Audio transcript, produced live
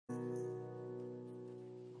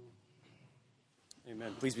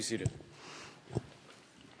Amen. Please be seated.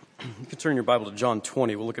 You can turn your Bible to John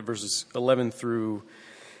 20. We'll look at verses 11 through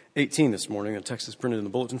 18 this morning. The text is printed in the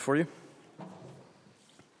bulletin for you.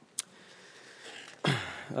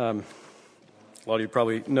 A lot of you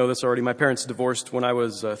probably know this already. My parents divorced when I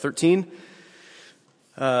was 13.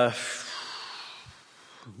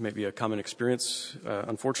 Maybe a common experience,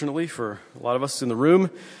 unfortunately, for a lot of us in the room,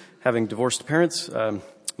 having divorced parents.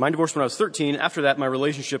 Mine divorced when I was 13. After that, my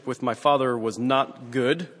relationship with my father was not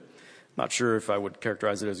good. Not sure if I would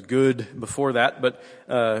characterize it as good before that, but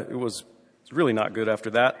it was really not good after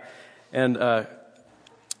that. And a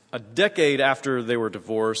decade after they were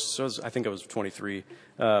divorced, so I think I was 23,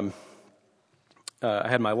 I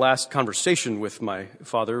had my last conversation with my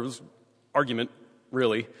father. It was an argument,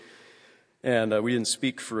 really. And we didn't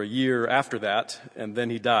speak for a year after that, and then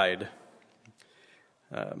he died.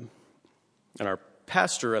 And our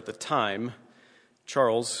pastor at the time,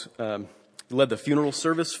 Charles, led the funeral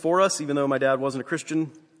service for us, even though my dad wasn't a Christian.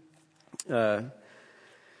 And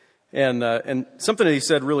something that he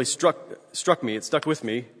said really struck me. It stuck with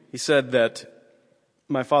me. He said that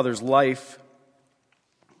my father's life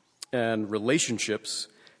and relationships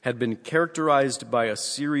had been characterized by a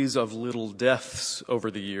series of little deaths over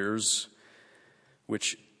the years,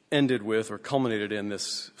 which ended with or culminated in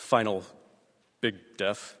this final big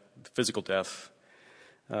death, physical death.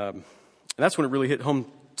 And that's when it really hit home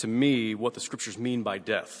to me what the Scriptures mean by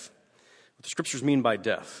death. What the Scriptures mean by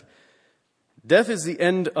death. Death is the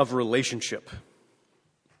end of relationship.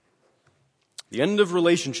 The end of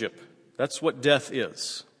relationship. That's what death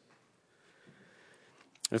is.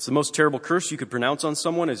 And it's the most terrible curse you could pronounce on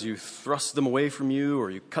someone as you thrust them away from you or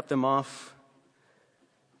you cut them off.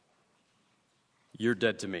 You're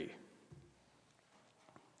dead to me.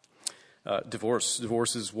 Divorce.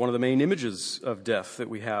 Divorce is one of the main images of death that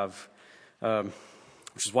we have,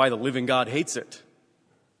 which is why the living God hates it.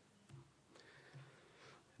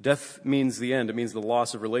 Death means the end. It means the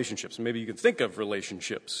loss of relationships. Maybe you can think of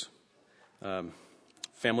relationships,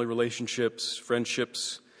 family relationships,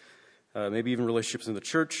 friendships, maybe even relationships in the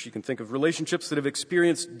church. You can think of relationships that have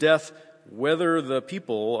experienced death, whether the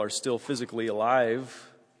people are still physically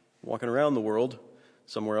alive, walking around the world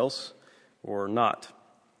somewhere else, or not.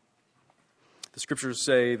 The Scriptures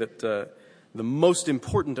say that the most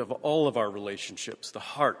important of all of our relationships, the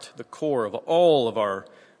heart, the core of all of our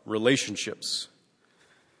relationships,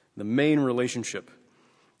 the main relationship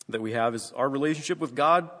that we have is our relationship with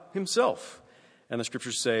God Himself. And the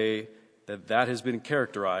Scriptures say that that has been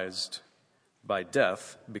characterized by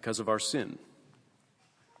death because of our sin.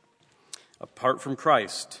 Apart from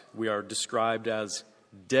Christ, we are described as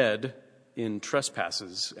dead in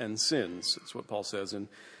trespasses and sins. That's what Paul says in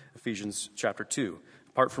Ephesians chapter 2.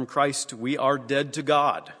 Apart from Christ, we are dead to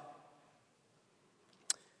God.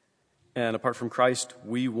 And apart from Christ,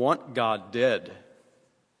 we want God dead.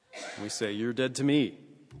 We say, you're dead to me.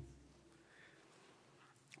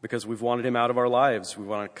 Because we've wanted Him out of our lives. We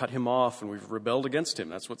want to cut Him off and we've rebelled against Him.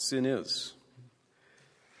 That's what sin is.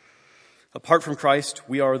 Apart from Christ,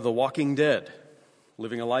 we are the walking dead,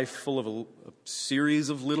 living a life full of a series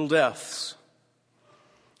of little deaths.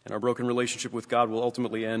 And our broken relationship with God will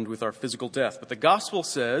ultimately end with our physical death. But the gospel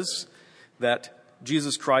says that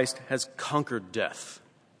Jesus Christ has conquered death.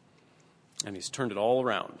 And He's turned it all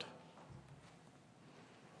around.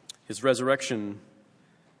 His resurrection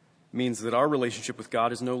means that our relationship with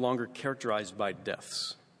God is no longer characterized by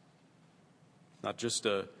deaths. Not just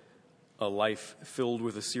a life filled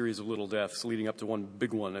with a series of little deaths leading up to one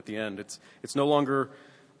big one at the end. It's no longer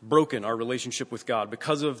broken, our relationship with God.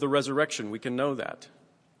 Because of the resurrection, we can know that.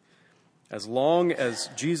 As long as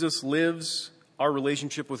Jesus lives, our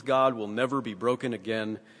relationship with God will never be broken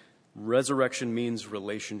again. Resurrection means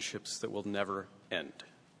relationships that will never end.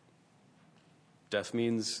 Death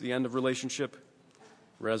means the end of relationship.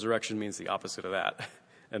 Resurrection means the opposite of that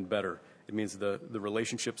and better. It means the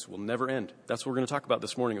relationships will never end. That's what we're going to talk about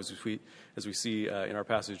this morning as we see in our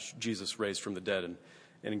passage Jesus raised from the dead and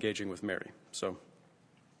engaging with Mary. So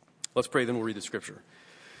let's pray, then we'll read the Scripture.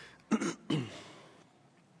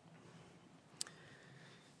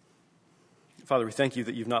 Father, we thank You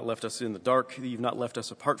that You've not left us in the dark, that You've not left us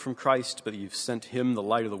apart from Christ, but that You've sent Him, the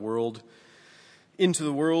light of the world, into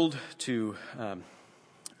the world to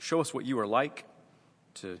show us what You are like,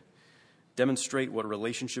 to demonstrate what a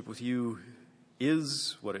relationship with You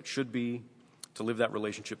is, what it should be, to live that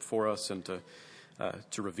relationship for us and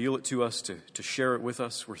to reveal it to us, to share it with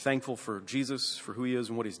us. We're thankful for Jesus, for who He is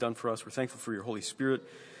and what He's done for us. We're thankful for Your Holy Spirit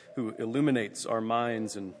who illuminates our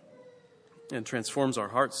minds and transforms our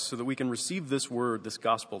hearts so that we can receive this word, this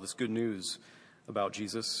gospel, this good news about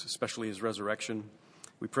Jesus, especially His resurrection,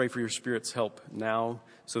 We pray for your Spirit's help now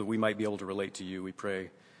so that we might be able to relate to you. We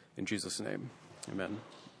pray in Jesus' name. Amen.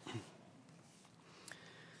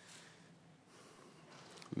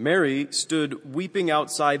 Mary stood weeping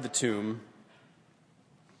outside the tomb,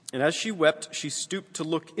 and as she wept, she stooped to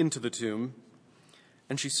look into the tomb,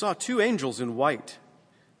 and she saw two angels in white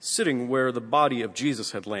sitting where the body of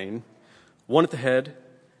Jesus had lain, one at the head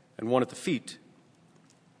and one at the feet.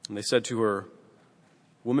 And they said to her,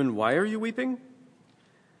 "Woman, why are you weeping?"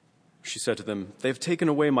 She said to them, "They have taken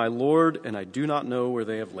away my Lord, and I do not know where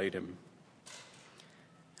they have laid him."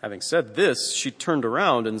 Having said this, she turned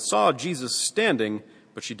around and saw Jesus standing,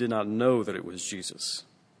 but she did not know that it was Jesus.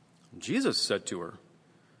 Jesus said to her,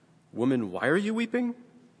 "Woman, why are you weeping?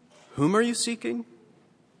 Whom are you seeking?"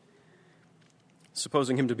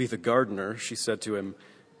 Supposing him to be the gardener, she said to him,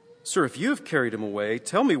 "Sir, if you have carried him away,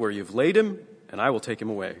 tell me where you've laid him, and I will take him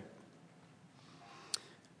away."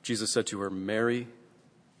 Jesus said to her, "Mary."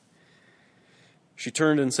 She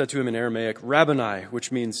turned and said to him in Aramaic, "Rabboni,"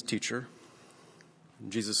 which means teacher.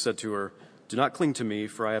 And Jesus said to her, "Do not cling to me,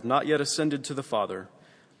 for I have not yet ascended to the Father,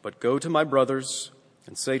 but go to my brothers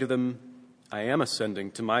and say to them, I am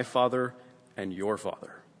ascending to my Father and your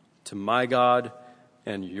Father, to my God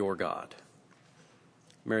and your God."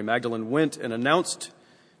 Mary Magdalene went and announced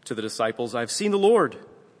to the disciples, "I have seen the Lord,"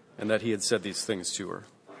 and that he had said these things to her.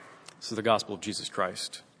 This is the gospel of Jesus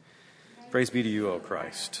Christ. Praise be to you, O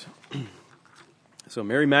Christ. So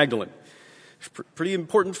Mary Magdalene, pretty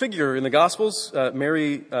important figure in the Gospels.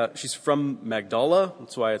 Mary, she's from Magdala.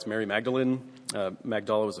 That's why it's Mary Magdalene.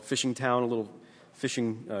 Magdala was a fishing town, a little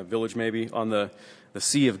fishing village maybe, on the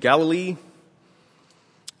Sea of Galilee,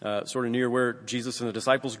 sort of near where Jesus and the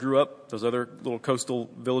disciples grew up, those other little coastal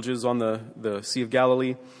villages on the Sea of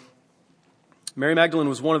Galilee. Mary Magdalene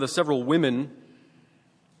was one of the several women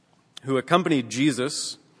who accompanied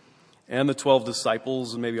Jesus and the 12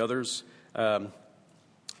 disciples and maybe others,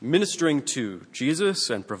 ministering to Jesus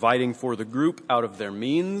and providing for the group out of their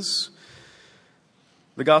means.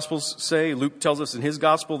 The Gospels say, Luke tells us in his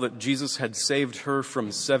Gospel, that Jesus had saved her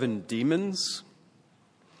from 7 demons.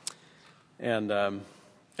 And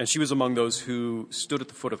she was among those who stood at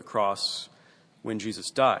the foot of the cross when Jesus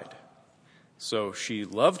died. So she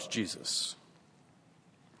loved Jesus,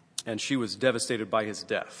 and she was devastated by his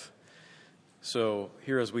death. So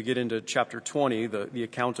here, as we get into chapter 20, the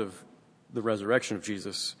account of the resurrection of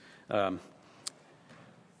Jesus,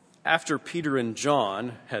 after Peter and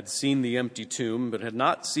John had seen the empty tomb but had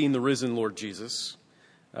not seen the risen Lord Jesus,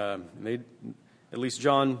 at least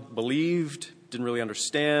John believed, didn't really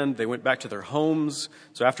understand. They went back to their homes.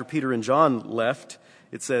 So after Peter and John left,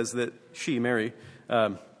 it says that she, Mary,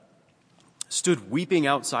 stood weeping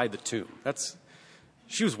outside the tomb.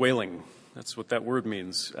 She was wailing. That's what that word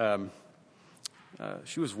means.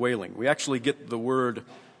 She was wailing. We actually get the word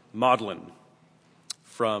maudlin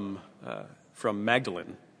from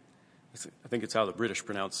Magdalene. I think it's how the British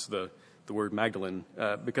pronounce the word Magdalene.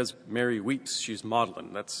 Because Mary weeps, she's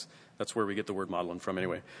maudlin. That's where we get the word maudlin from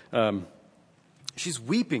anyway. She's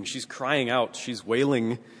weeping, she's crying out, she's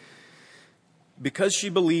wailing because she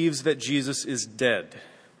believes that Jesus is dead.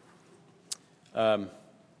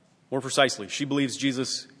 More precisely, she believes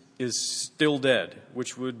Jesus is still dead,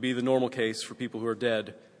 which would be the normal case for people who are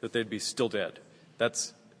dead, that they'd be still dead.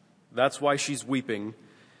 That's why she's weeping.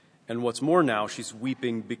 And what's more now, she's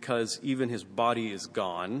weeping because even his body is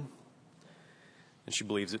gone, and she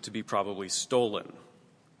believes it to be probably stolen.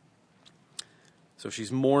 So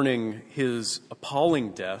she's mourning his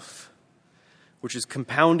appalling death, which is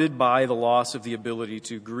compounded by the loss of the ability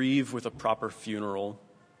to grieve with a proper funeral.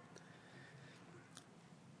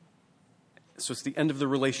 So it's the end of the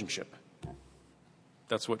relationship.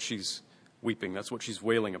 That's what she's weeping. That's what she's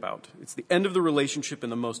wailing about. It's the end of the relationship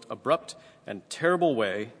in the most abrupt and terrible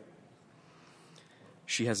way.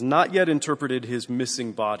 She has not yet interpreted his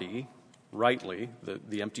missing body rightly,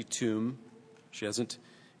 the empty tomb. She hasn't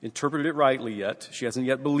interpreted it rightly yet. She hasn't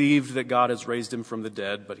yet believed that God has raised him from the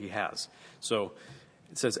dead, but he has. So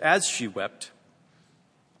it says, as she wept,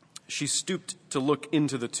 she stooped to look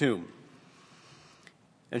into the tomb.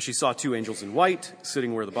 And she saw 2 angels in white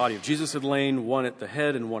sitting where the body of Jesus had lain, one at the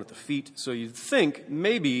head and one at the feet. So you'd think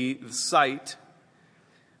maybe the sight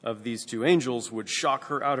of these 2 angels would shock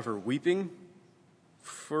her out of her weeping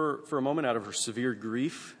for a moment, out of her severe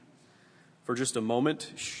grief. For just a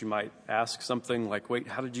moment, she might ask something like, wait,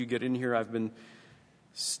 how did you get in here? I've been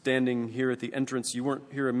standing here at the entrance. You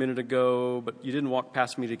weren't here a minute ago, but you didn't walk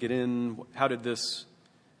past me to get in. How did this?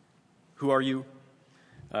 Who are you?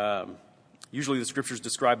 Usually the scriptures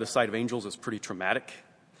describe the sight of angels as pretty traumatic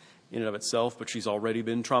in and of itself, but she's already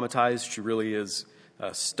been traumatized. She really is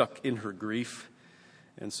stuck in her grief.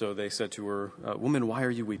 And so they said to her, "Woman, why are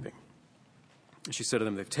you weeping?" And she said to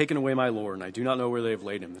them, "They've taken away my Lord, and I do not know where they have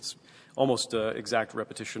laid him." It's almost an exact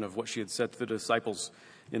repetition of what she had said to the disciples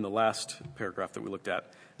in the last paragraph that we looked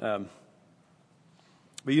at.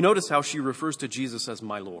 But you notice how she refers to Jesus as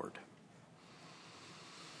my Lord.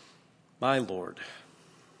 My Lord.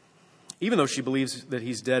 Even though she believes that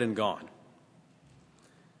he's dead and gone.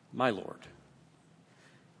 My Lord.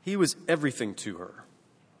 He was everything to her.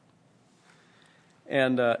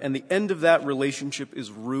 And the end of that relationship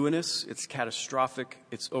is ruinous. It's catastrophic.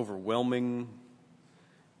 It's overwhelming.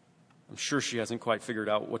 I'm sure she hasn't quite figured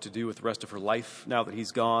out what to do with the rest of her life now that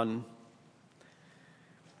he's gone.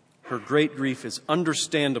 Her great grief is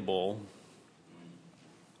understandable,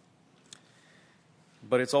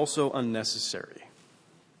 but it's also unnecessary.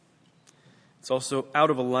 It's also out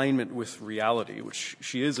of alignment with reality, which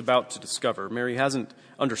she is about to discover. Mary hasn't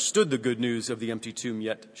understood the good news of the empty tomb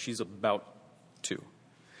yet. She's about to.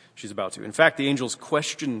 She's about to. In fact, the angel's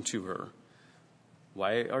question to her,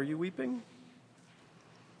 "Why are you weeping?"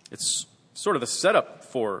 It's sort of the setup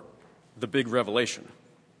for the big revelation.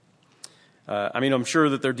 I'm sure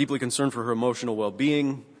that they're deeply concerned for her emotional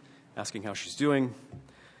well-being, asking how she's doing.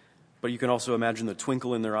 But you can also imagine the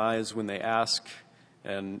twinkle in their eyes when they ask.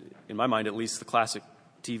 And in my mind, at least, the classic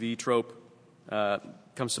TV trope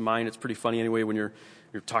comes to mind. It's pretty funny anyway when you're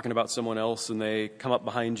talking about someone else and they come up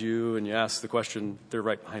behind you and you ask the question, "They're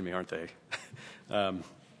right behind me, aren't they?"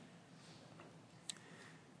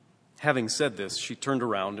 Having said this, she turned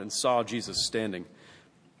around and saw Jesus standing.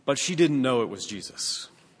 But she didn't know it was Jesus.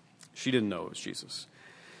 She didn't know it was Jesus.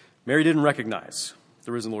 Mary didn't recognize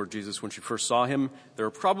the risen Lord Jesus when she first saw him. There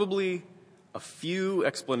are probably a few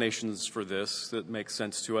explanations for this that make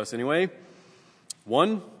sense to us anyway.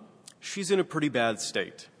 One, she's in a pretty bad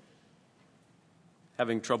state,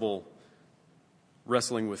 having trouble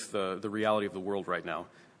wrestling with the reality of the world right now.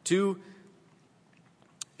 Two,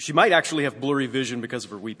 she might actually have blurry vision because of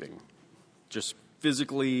her weeping, just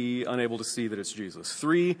physically unable to see that it's Jesus.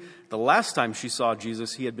 Three, the last time she saw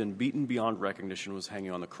Jesus, he had been beaten beyond recognition, was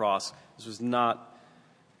hanging on the cross.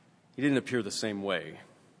 He didn't appear the same way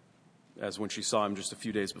as when she saw him just a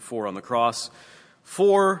few days before on the cross.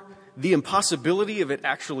 Four, the impossibility of it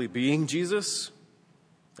actually being Jesus.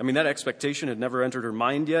 That expectation had never entered her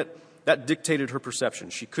mind yet. That dictated her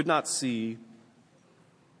perception. She could not see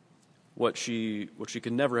what she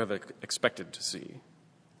could never have expected to see.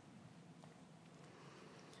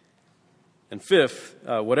 And fifth,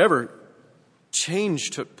 whatever change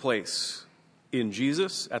took place in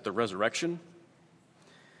Jesus at the resurrection,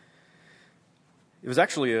 it was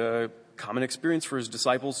actually a common experience for his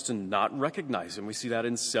disciples to not recognize him. We see that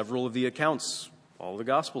in several of the accounts. All the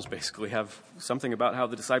Gospels basically have something about how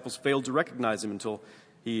the disciples failed to recognize him until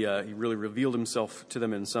he really revealed himself to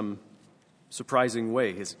them in some surprising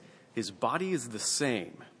way. His body is the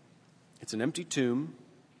same. It's an empty tomb.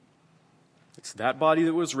 It's that body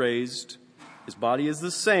that was raised. His body is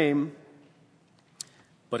the same,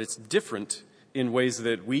 but it's different in ways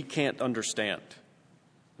that we can't understand.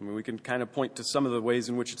 We can kind of point to some of the ways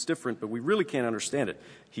in which it's different, but we really can't understand it.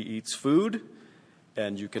 He eats food,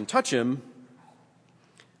 and you can touch him,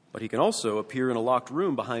 but he can also appear in a locked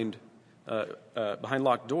room behind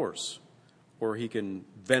locked doors, or he can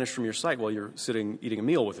vanish from your sight while you're sitting eating a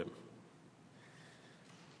meal with him.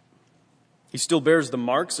 He still bears the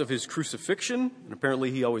marks of his crucifixion, and apparently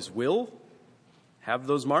he always will have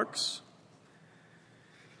those marks.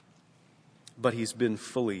 But he's been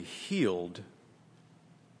fully healed,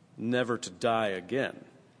 never to die again.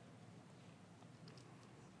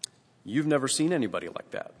 You've never seen anybody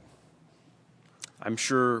like that. I'm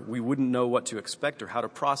sure we wouldn't know what to expect or how to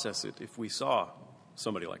process it if we saw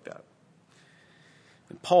somebody like that.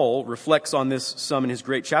 And Paul reflects on this some in his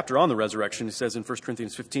great chapter on the resurrection. He says in 1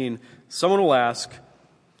 Corinthians 15, someone will ask,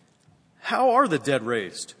 "How are the dead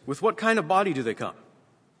raised? With what kind of body do they come?"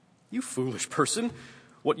 You foolish person,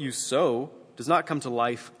 what you sow does not come to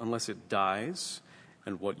life unless it dies.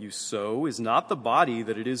 And what you sow is not the body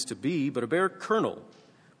that it is to be, but a bare kernel,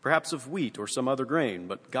 perhaps of wheat or some other grain.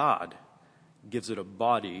 But God gives it a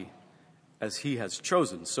body as he has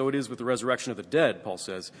chosen. So it is with the resurrection of the dead, Paul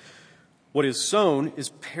says. What is sown is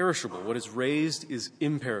perishable. What is raised is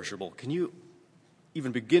imperishable. Can you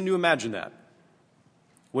even begin to imagine that?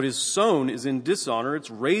 What is sown is in dishonor. It's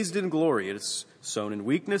raised in glory. It is sown in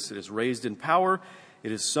weakness. It is raised in power.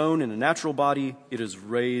 It is sown in a natural body. It is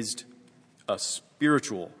raised a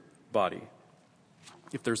spiritual body.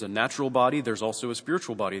 If there's a natural body, there's also a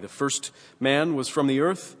spiritual body. The first man was from the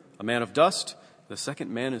earth, a man of dust. The second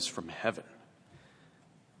man is from heaven.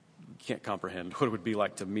 You can't comprehend what it would be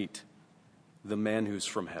like to meet the man who's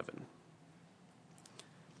from heaven.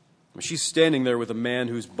 She's standing there with a man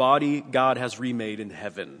whose body God has remade in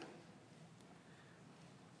heaven.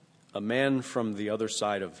 A man from the other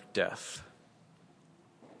side of death.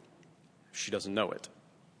 She doesn't know it.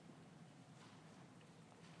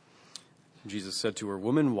 Jesus said to her,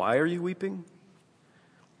 "Woman, why are you weeping?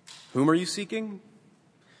 Whom are you seeking?"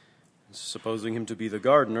 Supposing him to be the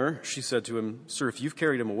gardener, she said to him, "Sir, if you've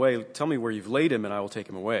carried him away, tell me where you've laid him, and I will take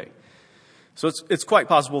him away." So it's quite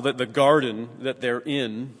possible that the garden that they're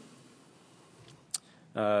in,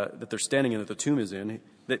 that they're standing in, that the tomb is in,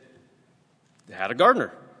 that had a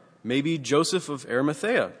gardener. Maybe Joseph of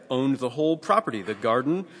Arimathea owned the whole property, the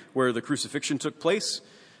garden where the crucifixion took place,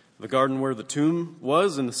 the garden where the tomb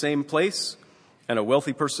was in the same place, and a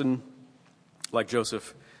wealthy person like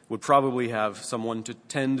Joseph would probably have someone to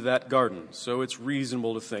tend that garden. So it's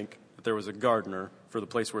reasonable to think that there was a gardener for the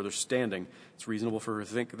place where they're standing. It's reasonable for her to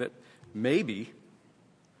think that maybe,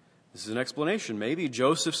 this is an explanation, maybe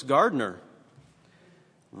Joseph's gardener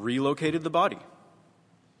relocated the body.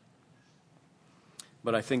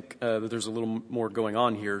 But I think that there's a little more going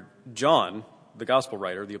on here. John, the gospel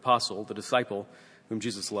writer, the apostle, the disciple whom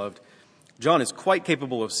Jesus loved, John is quite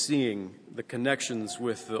capable of seeing the connections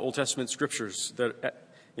with the Old Testament scriptures that,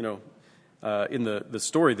 in the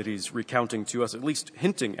story that he's recounting to us, at least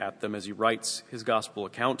hinting at them as he writes his gospel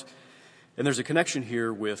account. And there's a connection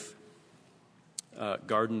here with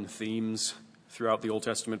garden themes throughout the Old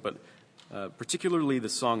Testament, but particularly the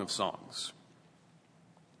Song of Songs.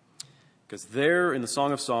 Because there in the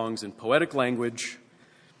Song of Songs, in poetic language,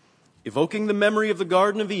 evoking the memory of the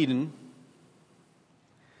Garden of Eden,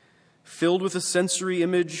 filled with a sensory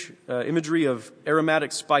imagery of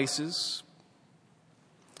aromatic spices,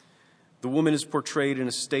 the woman is portrayed in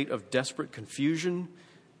a state of desperate confusion.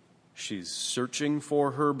 She's searching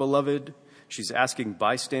for her beloved. She's asking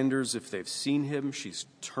bystanders if they've seen him. She's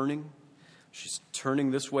turning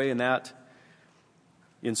this way and that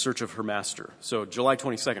in search of her master. So July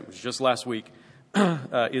 22nd, which was just last week,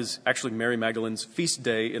 is actually Mary Magdalene's feast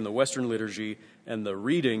day in the Western liturgy, and the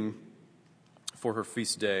reading for her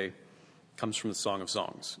feast day comes from the Song of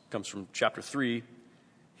Songs. It comes from chapter 3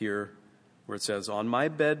 here, where it says, "On my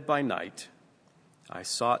bed by night, I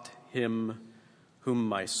sought him whom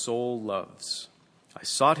my soul loves. I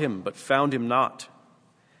sought him, but found him not.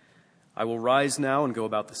 I will rise now and go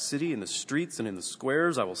about the city, in the streets and in the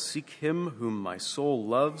squares. I will seek him whom my soul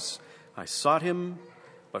loves. I sought him,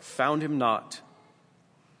 but found him not.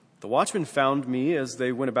 The watchmen found me as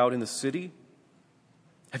they went about in the city.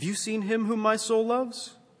 Have you seen him whom my soul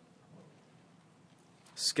loves?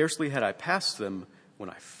 Scarcely had I passed them when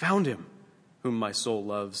I found him whom my soul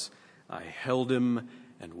loves. I held him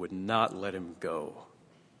and would not let him go."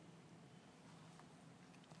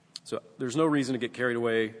 So there's no reason to get carried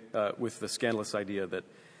away with the scandalous idea that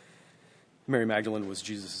Mary Magdalene was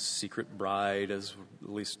Jesus' secret bride, as at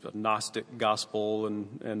least a Gnostic gospel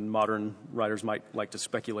and modern writers might like to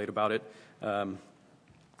speculate about it.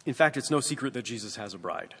 In fact, it's no secret that Jesus has a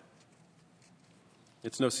bride.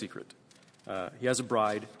 It's no secret. He has a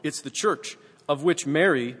bride. It's the church, of which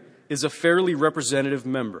Mary is a fairly representative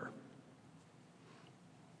member.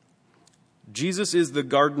 Jesus is the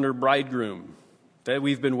gardener bridegroom that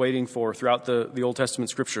we've been waiting for throughout the Old Testament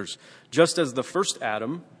scriptures. Just as the first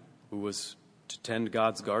Adam, who was to tend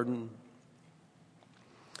God's garden,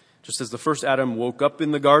 just as the first Adam woke up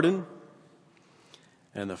in the garden,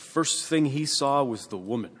 and the first thing he saw was the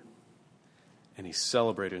woman, and he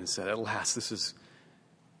celebrated and said, "At last, this is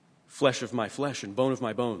flesh of my flesh and bone of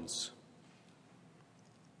my bones."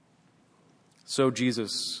 So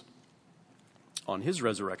Jesus, on his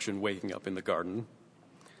resurrection, waking up in the garden,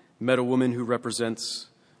 met a woman who represents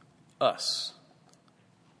us,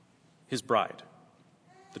 his bride,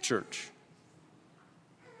 the church,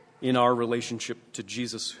 in our relationship to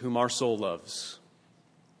Jesus, whom our soul loves.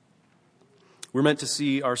 We're meant to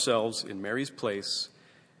see ourselves in Mary's place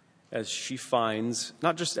as she finds,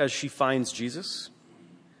 not just as she finds Jesus,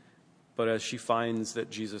 but as she finds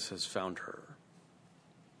that Jesus has found her.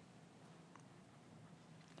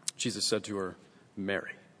 Jesus said to her,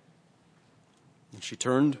 "Mary." And she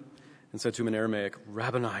turned and said to him in Aramaic,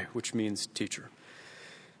 "Rabboni," which means teacher.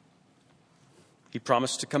 He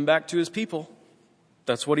promised to come back to his people.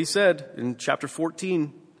 That's what he said in chapter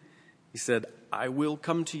 14. He said, "I will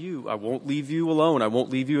come to you. I won't leave you alone. I won't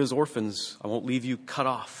leave you as orphans. I won't leave you cut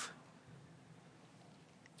off.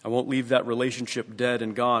 I won't leave that relationship dead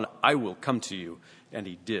and gone. I will come to you." And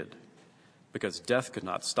he did, because death could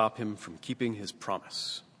not stop him from keeping his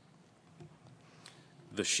promise.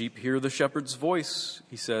 "The sheep hear the shepherd's voice,"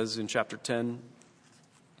 he says in chapter 10.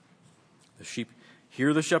 The sheep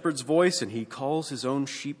hear the shepherd's voice, and he calls his own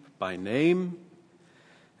sheep by name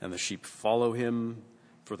and the sheep follow him,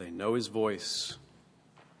 for they know his voice.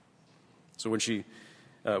 So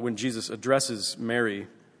when Jesus addresses Mary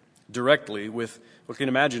directly with what you can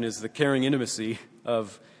imagine is the caring intimacy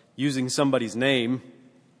of using somebody's name,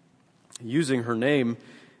 using her name,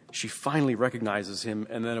 she finally recognizes him,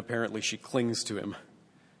 and then apparently she clings to him.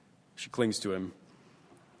 She clings to him.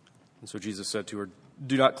 And so Jesus said to her,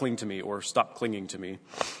 "Do not cling to me," or "Stop clinging to me,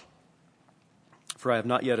 for I have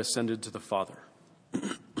not yet ascended to the Father."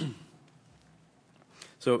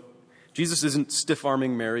 So Jesus isn't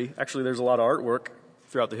stiff-arming Mary. Actually, there's a lot of artwork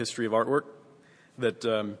throughout the history of artwork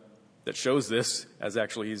that shows this, as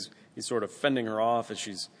actually he's sort of fending her off as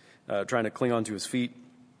she's trying to cling onto his feet.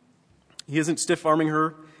 He isn't stiff-arming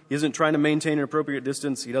her. He isn't trying to maintain an appropriate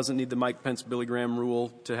distance. He doesn't need the Mike Pence, Billy Graham rule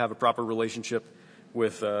to have a proper relationship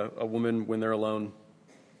with a woman when they're alone.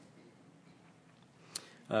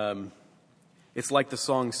 It's like the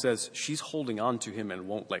song says, she's holding on to him and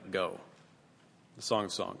won't let go. The Song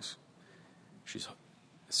of Songs. As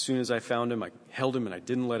soon as I found him, I held him and I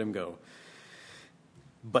didn't let him go.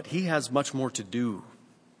 But he has much more to do.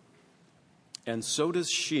 And so does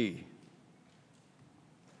she.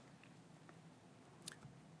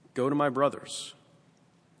 Go to my brothers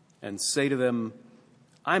and say to them,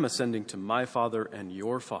 I'm ascending to my Father and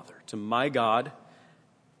your Father, to my God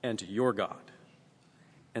and to your God.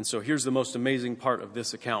 And so here's the most amazing part of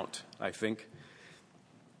this account, I think.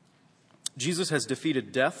 Jesus has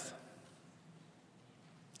defeated death,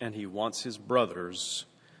 and he wants his brothers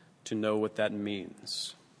to know what that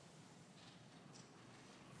means.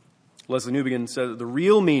 Leslie Newbegin said the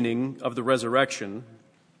real meaning of the resurrection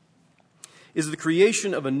is the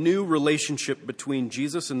creation of a new relationship between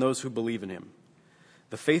Jesus and those who believe in him.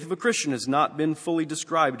 The faith of a Christian has not been fully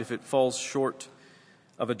described if it falls short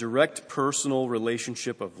of a direct personal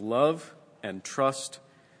relationship of love and trust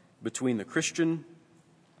between the Christian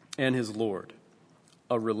and his Lord,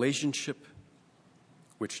 a relationship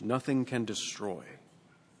which nothing can destroy.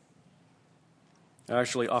 I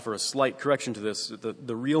actually offer a slight correction to this.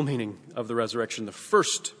 The real meaning of the resurrection, the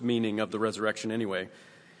first meaning of the resurrection anyway,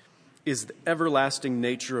 is the everlasting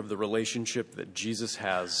nature of the relationship that Jesus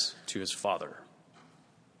has to his Father.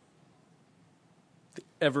 The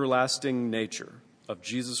everlasting nature of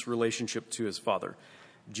Jesus' relationship to his Father.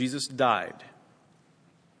 Jesus died,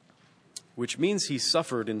 which means he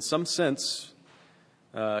suffered in some sense,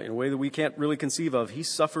 in a way that we can't really conceive of. He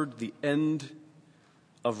suffered the end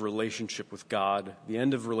of relationship with God, the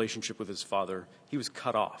end of relationship with his Father. He was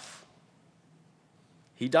cut off.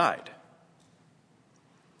 He died.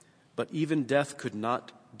 But even death could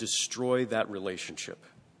not destroy that relationship.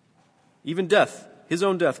 Even death, his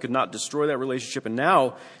own death, could not destroy that relationship. And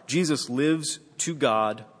now Jesus lives to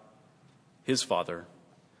God, his Father,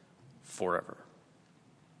 forever.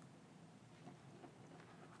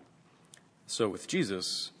 So with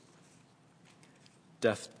Jesus,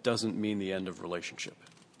 death doesn't mean the end of relationship.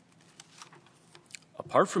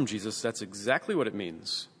 Apart from Jesus, that's exactly what it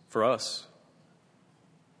means for us.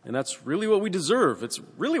 And that's really what we deserve. It's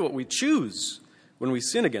really what we choose when we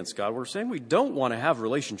sin against God. We're saying we don't want to have a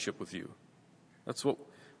relationship with you. That's what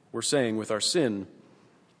we're saying with our sin.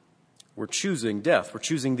 We're choosing death. We're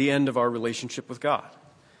choosing the end of our relationship with God.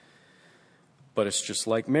 But it's just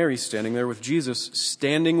like Mary standing there with Jesus,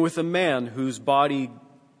 standing with a man whose body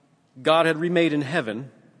God had remade in heaven,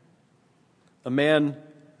 a man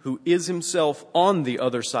who is himself on the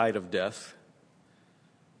other side of death,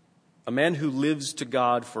 a man who lives to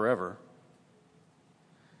God forever.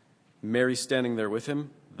 Mary standing there with him,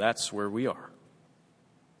 that's where we are.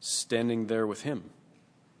 Standing there with him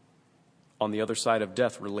on the other side of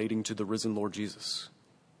death, relating to the risen Lord Jesus.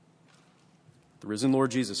 The risen Lord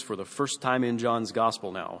Jesus, for the first time in John's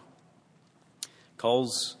gospel now,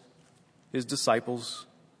 calls his disciples,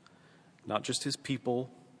 not just his people,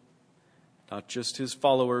 not just his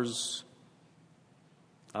followers,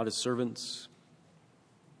 not his servants,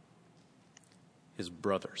 his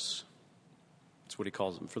brothers. That's what he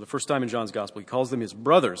calls them. For the first time in John's gospel, he calls them his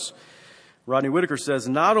brothers. Rodney Whitaker says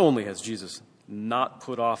not only has Jesus not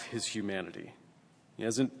put off his humanity, he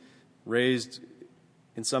hasn't raised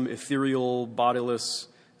in some ethereal, bodiless,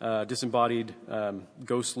 disembodied,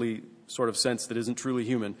 ghostly sort of sense that isn't truly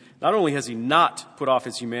human. Not only has he not put off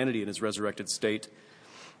his humanity in his resurrected state,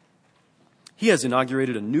 he has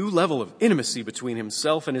inaugurated a new level of intimacy between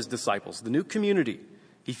himself and his disciples. The new community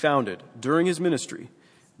he founded during his ministry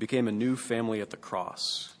became a new family at the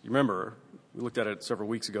cross. You remember, we looked at it several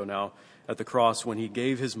weeks ago now, at the cross when he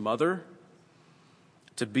gave his mother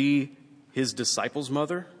to be his disciples'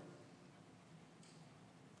 mother,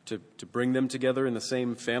 to bring them together in the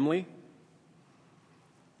same family.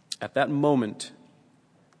 At that moment,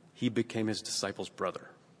 he became his disciples' brother.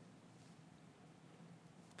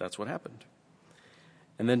 That's what happened.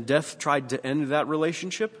 And then death tried to end that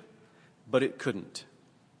relationship, but it couldn't.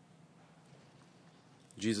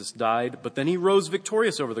 Jesus died, but then he rose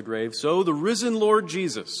victorious over the grave. So the risen Lord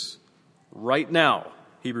Jesus, right now,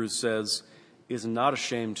 Hebrews says, is not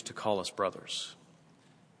ashamed to call us brothers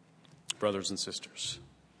and sisters.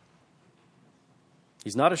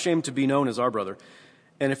 He's not ashamed to be known as our brother.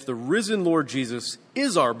 And if the risen Lord Jesus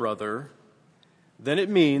is our brother, then it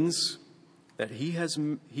means that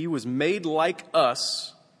he was made like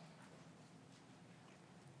us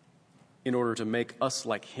in order to make us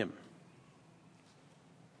like him.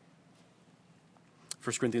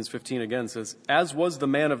 1 Corinthians 15 again says, as was the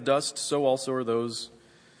man of dust, so also are those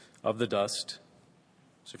of the dust.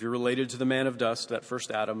 So if you're related to the man of dust, that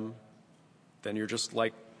first Adam, then you're just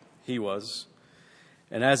like he was.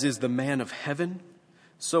 And as is the man of heaven,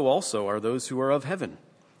 so also are those who are of heaven.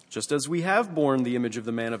 Just as we have borne the image of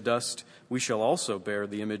the man of dust, we shall also bear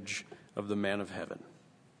the image of the man of heaven.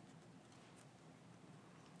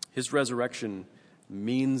 His resurrection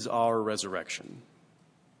means our resurrection.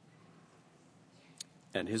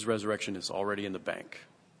 And his resurrection is already in the bank,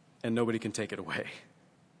 and nobody can take it away.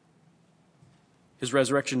 His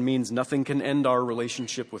resurrection means nothing can end our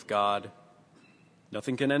relationship with God.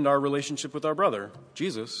 Nothing can end our relationship with our brother,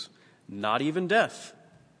 Jesus, not even death.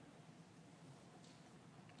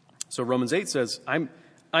 So Romans 8 says, I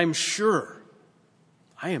am sure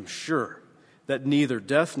that neither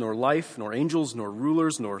death, nor life, nor angels, nor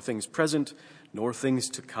rulers, nor things present, nor things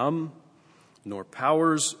to come, nor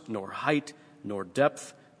powers, nor height, nor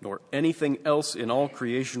depth, nor anything else in all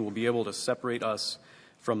creation will be able to separate us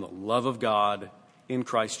from the love of God in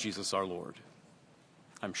Christ Jesus our Lord.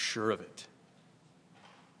 I'm sure of it.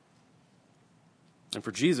 And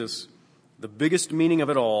for Jesus, the biggest meaning of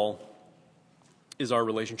it all is our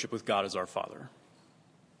relationship with God as our Father.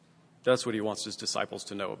 That's what he wants his disciples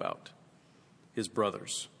to know about, his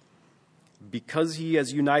brothers. Because he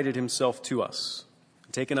has united himself to us,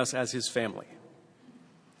 taken us as his family,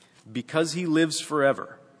 because he lives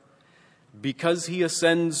forever, because he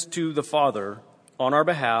ascends to the Father on our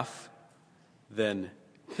behalf, then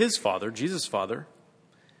his Father, Jesus' Father,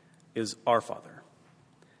 is our Father.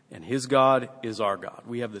 And his God is our God.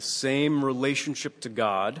 We have the same relationship to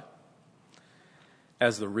God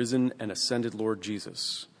as the risen and ascended Lord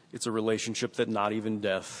Jesus. It's a relationship that not even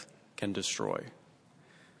death can destroy.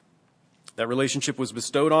 That relationship was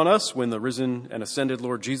bestowed on us when the risen and ascended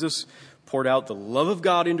Lord Jesus poured out the love of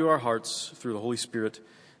God into our hearts through the Holy Spirit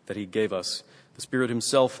that he gave us. The Spirit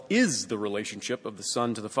himself is the relationship of the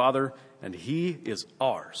Son to the Father, and he is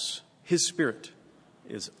ours. His Spirit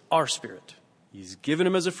is our spirit. He's given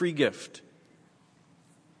him as a free gift.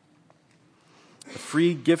 A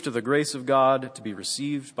free gift of the grace of God to be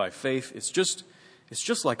received by faith. It's just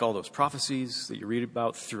like all those prophecies that you read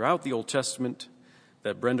about throughout the Old Testament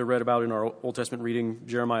that Brenda read about in our Old Testament reading,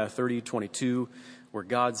 Jeremiah 30:22, where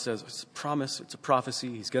God says, it's a promise, it's a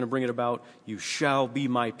prophecy, he's going to bring it about. You shall be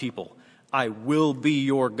my people. I will be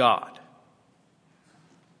your God.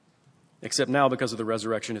 Except now, because of the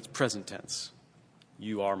resurrection, it's present tense.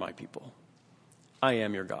 You are my people. I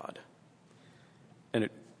am your God. And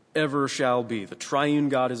it ever shall be. The triune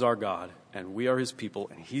God is our God, and we are his people,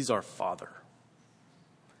 and he's our Father.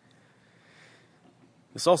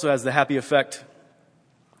 This also has the happy effect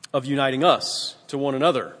of uniting us to one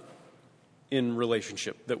another in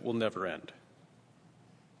relationship that will never end.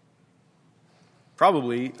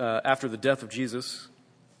 Probably after the death of Jesus,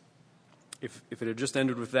 if it had just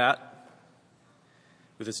ended with that,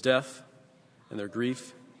 with his death and their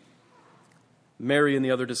grief, Mary and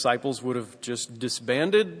the other disciples would have just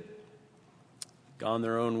disbanded, gone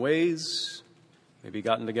their own ways, maybe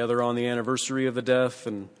gotten together on the anniversary of the death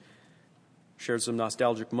and shared some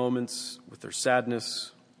nostalgic moments with their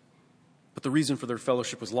sadness. But the reason for their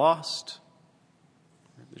fellowship was lost.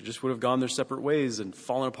 They just would have gone their separate ways and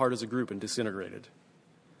fallen apart as a group and disintegrated.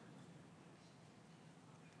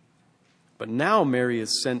 But now Mary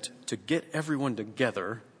is sent to get everyone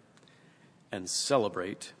together and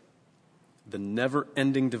celebrate the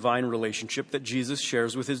never-ending divine relationship that Jesus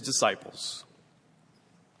shares with his disciples.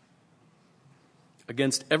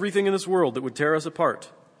 Against everything in this world that would tear us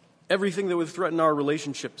apart, everything that would threaten our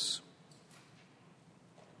relationships,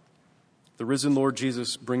 the risen Lord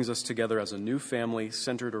Jesus brings us together as a new family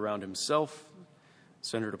centered around himself,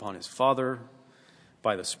 centered upon his Father,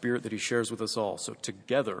 by the Spirit that he shares with us all. So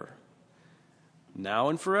together, now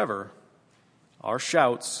and forever, our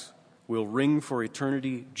shouts will ring for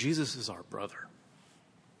eternity. Jesus is our brother.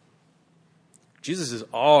 Jesus is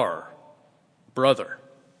our brother.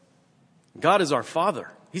 God is our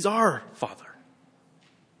Father. He's our Father.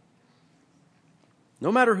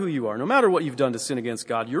 No matter who you are, no matter what you've done to sin against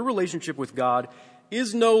God, your relationship with God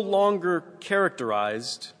is no longer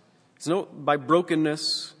characterized by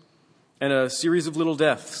brokenness and a series of little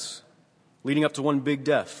deaths leading up to one big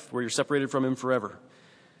death where you're separated from Him forever.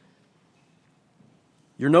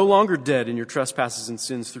 You're no longer dead in your trespasses and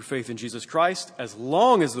sins through faith in Jesus Christ. As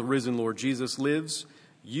long as the risen Lord Jesus lives,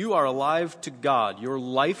 you are alive to God. Your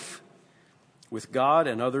life with God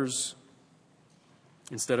and others,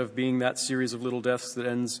 instead of being that series of little deaths that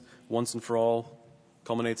ends once and for all,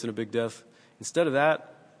 culminates in a big death, instead of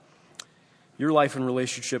that, your life in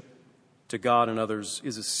relationship to God and others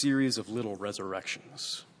is a series of little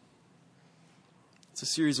resurrections. It's a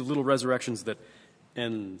series of little resurrections that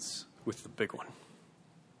ends with the big one.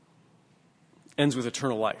 Ends with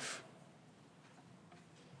eternal life.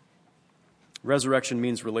 Resurrection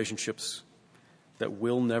means relationships that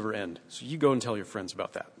will never end. So you go and tell your friends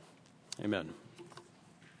about that. Amen.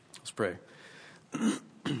 Let's pray.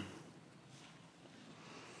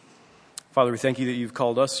 Father, we thank you that you've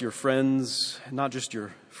called us your friends, not just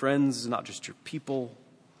your friends, not just your people.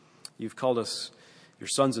 You've called us your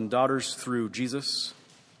sons and daughters through Jesus.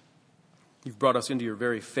 You've brought us into your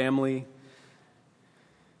very family.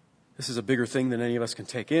 This is a bigger thing than any of us can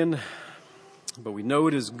take in, but we know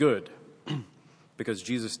it is good because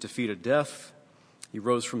Jesus defeated death. He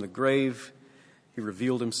rose from the grave. He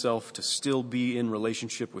revealed himself to still be in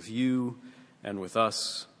relationship with you and with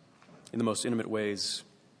us in the most intimate ways.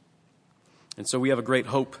 And so we have a great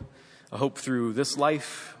hope, a hope through this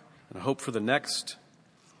life and a hope for the next.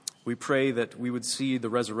 We pray that we would see the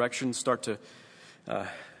resurrection start to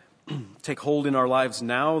take hold in our lives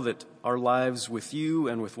now, that our lives with you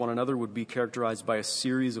and with one another would be characterized by a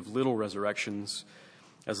series of little resurrections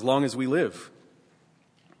as long as we live,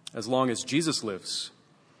 as long as Jesus lives,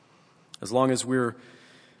 as long as we're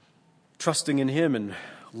trusting in him and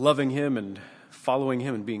loving him and following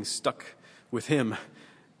him and being stuck with him.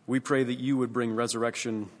 We pray that you would bring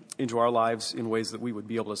resurrection into our lives in ways that we would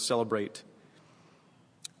be able to celebrate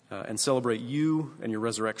and celebrate you and your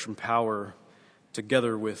resurrection power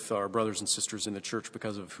together with our brothers and sisters in the church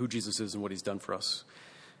because of who Jesus is and what he's done for us.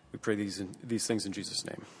 We pray these things in Jesus'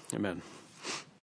 name. Amen.